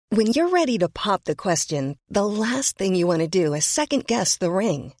When you're ready to pop the question, the last thing you want to do is second-guess the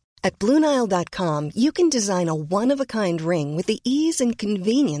ring. At BlueNile.com, you can design a one-of-a-kind ring with the ease and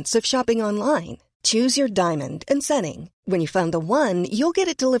convenience of shopping online. Choose your diamond and setting. When you find the one, you'll get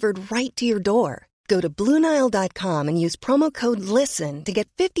it delivered right to your door. Go to BlueNile.com and use promo code LISTEN to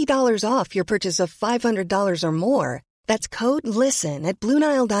get $50 off your purchase of $500 or more. That's code LISTEN at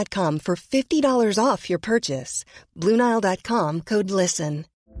BlueNile.com for $50 off your purchase. BlueNile.com, code LISTEN.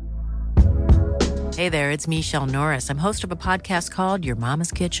 Hey there, it's Michelle Norris. I'm host of a podcast called Your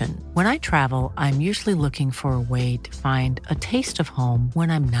Mama's Kitchen. When I travel, I'm usually looking for a way to find a taste of home when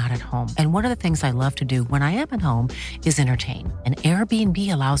I'm not at home. And one of the things I love to do when I am at home is entertain. And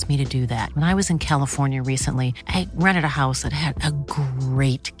Airbnb allows me to do that. When I was in California recently, I rented a house that had a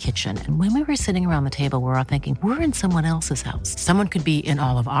great kitchen. And when we were sitting around the table, we were all thinking, we're in someone else's house. Someone could be in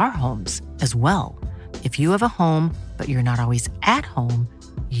all of our homes as well. If you have a home, but you're not always at home,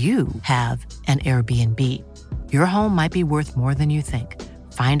 you have an Airbnb. Your home might be worth more than you think.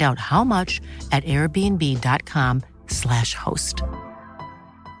 Find out how much at airbnb.com/host.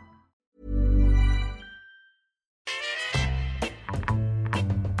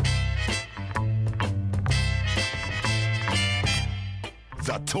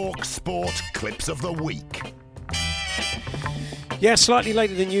 The Talk Sport Clips of the Week. Yeah, slightly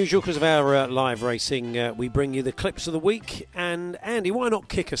later than usual because of our live racing. We bring you the clips of the week. And Andy, why not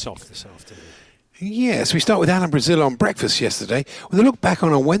kick us off this afternoon? Yes, we start with Alan Brazil on breakfast yesterday with a look back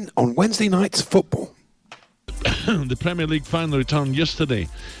on Wednesday night's football. The Premier League final returned yesterday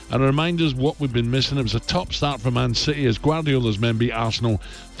and remind us what we've been missing. It was a top start for Man City as Guardiola's men beat Arsenal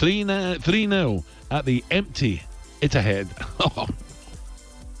 3-0 at the empty Etihad.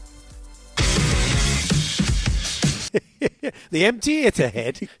 The empty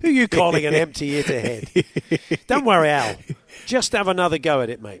Etihad? Who are you calling an empty Etihad? Don't worry, Al. Just have another go at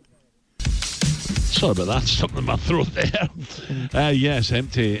it, mate. Sorry about that. Something in my throat there. Yes,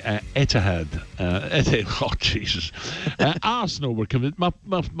 empty Etihad. Oh, Jesus. Arsenal were convinced. My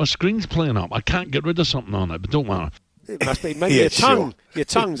screen's playing up. I can't get rid of something on it, but don't worry. It must be maybe your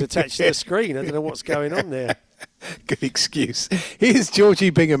tongue's attached to the screen. I don't know what's going on there. Good excuse. Here's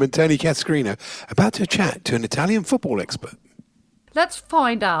Georgie Bingham and Tony Cascarino about to chat to an Italian football expert. Let's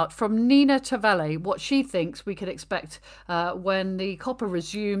find out from Nina Tavelli what she thinks we could expect when the Coppa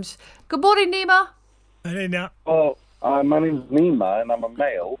resumes. Good morning, Nima. Hi, Nina. Oh, my name's Nima and I'm a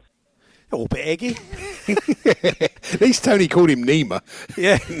male. All bit eggy. At least Tony called him Nima.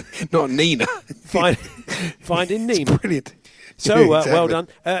 Yeah. Not Nina. Finding Nima. It's brilliant. So, Exactly. well done.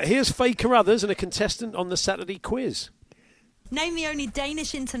 Here's Faye Carruthers and a contestant on the Saturday quiz. Name the only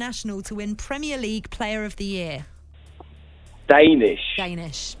Danish international to win Premier League Player of the Year. Danish.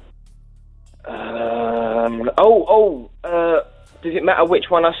 Danish. Does it matter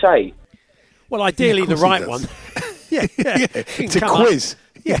which one I say? Well, ideally the right one. yeah. It's a quiz.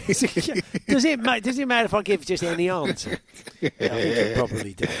 Yeah. Does it matter if I give just any answer? Yeah, I think it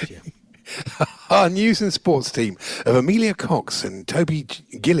probably does, yeah. Our news and sports team of Amelia Cox and Toby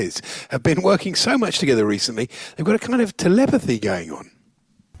Gillies have been working so much together recently, they've got a kind of telepathy going on.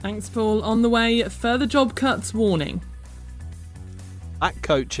 Thanks, Paul. On the way, further job cuts warning. At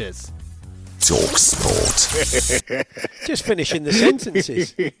coaches. Talk Sport. Just finishing the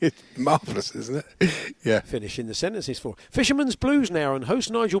sentences. Marvellous, isn't it? Yeah. Finishing the sentences for Fisherman's Blues now, and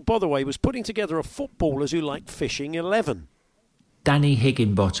host Nigel Botherway was putting together a footballers who liked fishing 11. Danny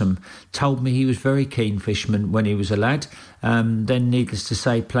Higginbottom told me he was very keen fisherman when he was a lad. Then, needless to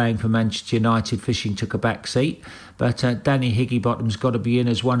say, playing for Manchester United, fishing took a back seat. But Danny Higginbottom's got to be in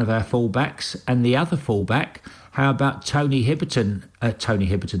as one of our fullbacks. And the other fullback, how about Tony Hibbert,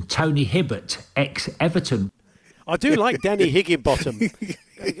 ex-Everton. I do like Danny Higginbottom.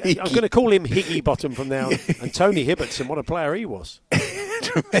 I'm going to call him Higgy from now on. And Tony Hibbertson, what a player he was.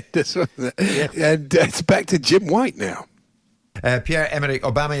 Tremendous, wasn't it? Yeah. And it's back to Jim White now. Pierre-Emerick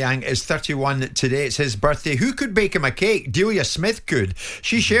Aubameyang is 31 today. It's his birthday. Who could bake him a cake? Delia Smith could.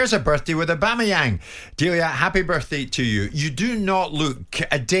 She shares a birthday with Aubameyang. Delia, happy birthday to you. You do not look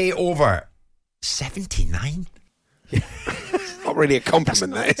a day over 79. Not really a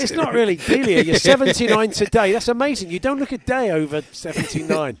compliment, that is It's not really, Delia. You're 79 today. That's amazing. You don't look a day over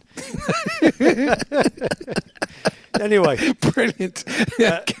 79. Anyway, brilliant.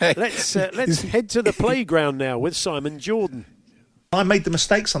 Okay. Let's head to the playground now with Simon Jordan. I made the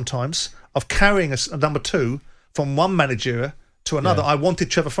mistake sometimes of carrying a number 2 from one manager to another. Yeah. I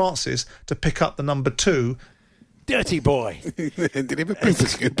wanted Trevor Francis to pick up the number 2. Dirty boy. Did he have a paper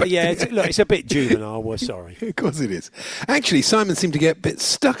scoop? But yeah, it's a bit juvenile. We're sorry. Of course it is. Actually, Simon seemed to get a bit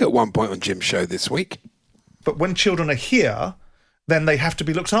stuck at one point on Jim's show this week. But when children are here, then they have to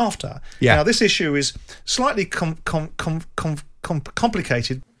be looked after. Yeah. Now, this issue is slightly complicated.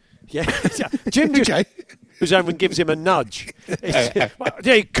 Yeah, Jim just goes over and gives him a nudge.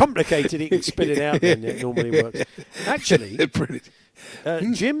 It's complicated. He can spit it out then. It normally works. Actually,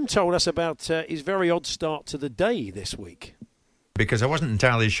 Jim told us about his very odd start to the day this week. Because I wasn't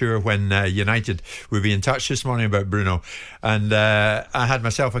entirely sure when United would be in touch this morning about Bruno, and I had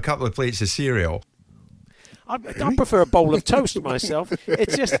myself a couple of plates of cereal. I prefer a bowl of toast myself.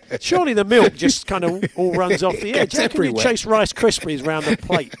 It's just, surely the milk just kind of all runs off the edge. How can you chase Rice Krispies around the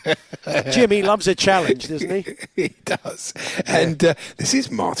plate? Jimmy loves a challenge, doesn't he? He does. And this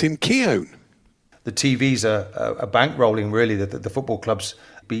is Martin Keown. The TVs are bankrolling, really, the football clubs,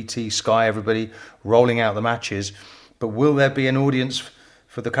 BT, Sky, everybody, rolling out the matches. But will there be an audience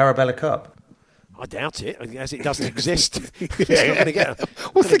for the Carabella Cup? I doubt it, as it doesn't exist.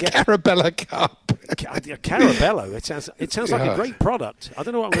 What's the Carabella Cup? Caraballo. It sounds like a great product. I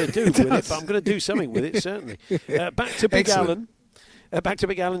don't know what I'm going to do with it, but I'm going to do something with it, certainly. Back to Big Alan. Back to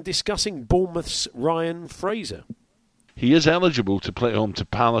Big Alan discussing Bournemouth's Ryan Fraser. He is eligible to play home to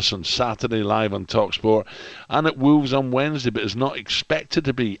Palace on Saturday live on TalkSport and at Wolves on Wednesday, but is not expected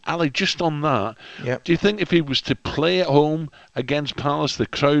to be. Ali, just on that, do you think if he was to play at home against Palace, the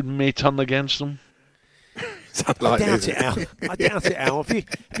crowd may turn against him? I doubt it, Al.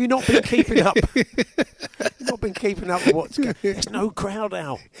 Have you not been keeping up? You've not been keeping up with what's going on. There's no crowd,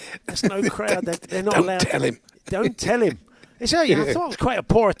 Al. There's no crowd. They're not allowed. Don't tell him. Don't tell him. I thought it was quite a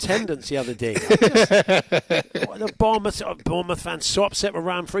poor attendance the other day. The Bournemouth fans so upset with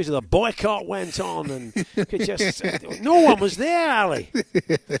Ryan Fraser. The boycott went on, and no one was there, Ali.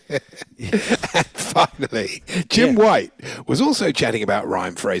 And finally, Jim White was also chatting about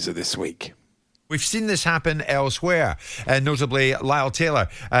Ryan Fraser this week. We've seen this happen elsewhere, notably Lyle Taylor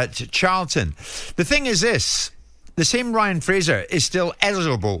at Charlton. The thing is this. The same Ryan Fraser is still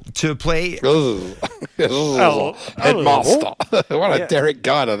eligible to play. Headmaster. What a Derek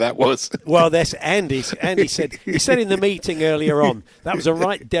Guyler that was. Well, that's Andy's. Andy said in the meeting earlier on, that was a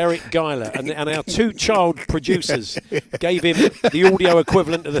right Derek Guyler. And our two child producers gave him the audio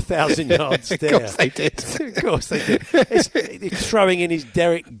equivalent of the 1,000 yard stare. Of course they did. Of course they did. It's throwing in his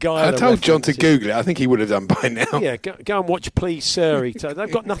Derek Guyler. I told John to Google it. I think he would have done by now. Yeah, go and watch Please Sir.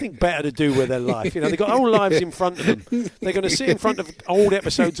 They've got nothing better to do with their life. They've got whole lives in front of them. They're going to sit in front of old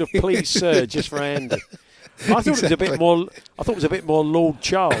episodes of Please Sir just for Andy. I thought it was a bit more. I thought it was a bit more Lord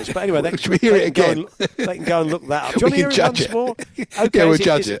Charles. But anyway, they can go and look that up. Do you want to hear it once more? Okay, yeah, we'll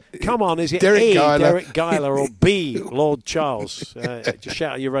judge it. Come on, is it Derek Guyler. Derek Guyler or B Lord Charles? Just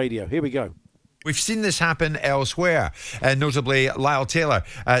shout at your radio. Here we go. We've seen this happen elsewhere, notably Lyle Taylor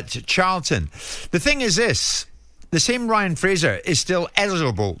at Charlton. The thing is this. The same Ryan Fraser is still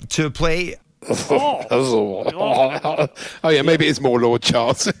eligible to play. Maybe it's more Lord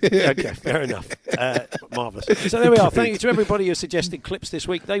Charles. Okay, fair enough. Marvellous. So there we are. Thank you to everybody who suggested clips this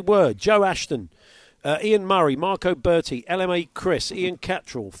week. They were Joe Ashton, Ian Murray, Marco Berti, LMA Chris, Ian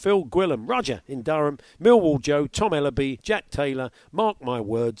Cattrall, Phil Gwillam, Roger in Durham, Millwall Joe, Tom Ellaby, Jack Taylor, Mark My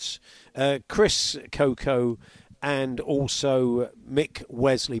Words, Chris Coco, and also Mick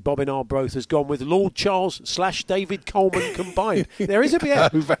Wesley. Bobbin Arbroath has gone with Lord Charles / David Coleman combined. There is a bit,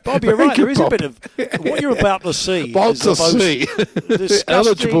 Bob, you're right, there is a bit of what you're about to see.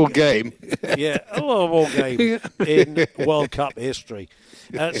 Eligible game. Yeah, eligible game in World Cup history.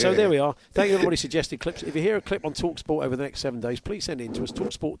 So there we are. Thank you, everybody suggested clips. If you hear a clip on TalkSport over the next 7 days, please send it in to us,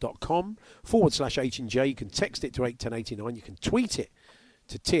 talksport.com/H&J. You can text it to 81089. You can tweet it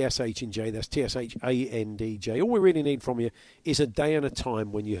to TSH&J, that's TSHANDJ. All we really need from you is a day and a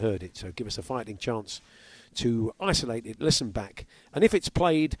time when you heard it. So give us a fighting chance to isolate it, listen back. And if it's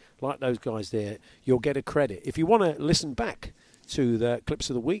played like those guys there, you'll get a credit. If you want to listen back to the clips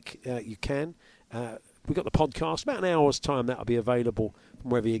of the week, you can. We've got the podcast, about an hour's time that'll be available from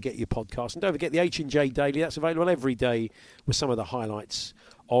wherever you get your podcast. And don't forget the H&J Daily, that's available every day with some of the highlights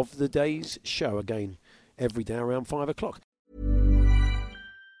of the day's show. Again, every day around 5 o'clock.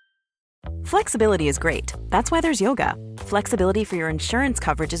 Flexibility is great. That's why there's yoga. Flexibility for your insurance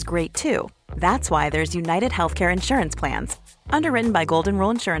coverage is great too. That's why there's United Healthcare Insurance Plans. Underwritten by Golden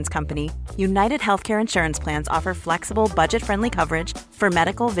Rule Insurance Company, United Healthcare Insurance Plans offer flexible, budget-friendly coverage for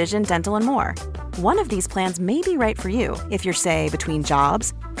medical, vision, dental, and more. One of these plans may be right for you if you're, say, between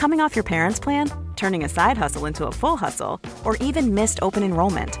jobs, coming off your parents' plan, turning a side hustle into a full hustle, or even missed open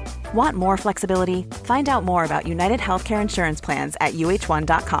enrollment. Want more flexibility? Find out more about United Healthcare Insurance Plans at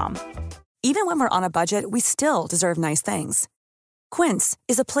uh1.com. Even when we're on a budget, we still deserve nice things. Quince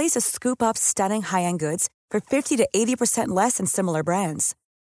is a place to scoop up stunning high-end goods for 50 to 80% less than similar brands.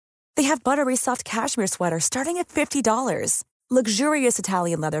 They have buttery soft cashmere sweaters starting at $50, luxurious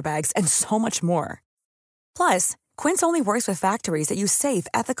Italian leather bags, and so much more. Plus, Quince only works with factories that use safe,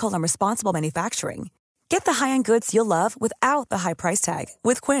 ethical, and responsible manufacturing. Get the high-end goods you'll love without the high price tag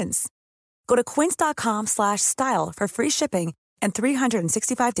with Quince. Go to quince.com/style for free shipping and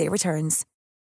 365-day returns.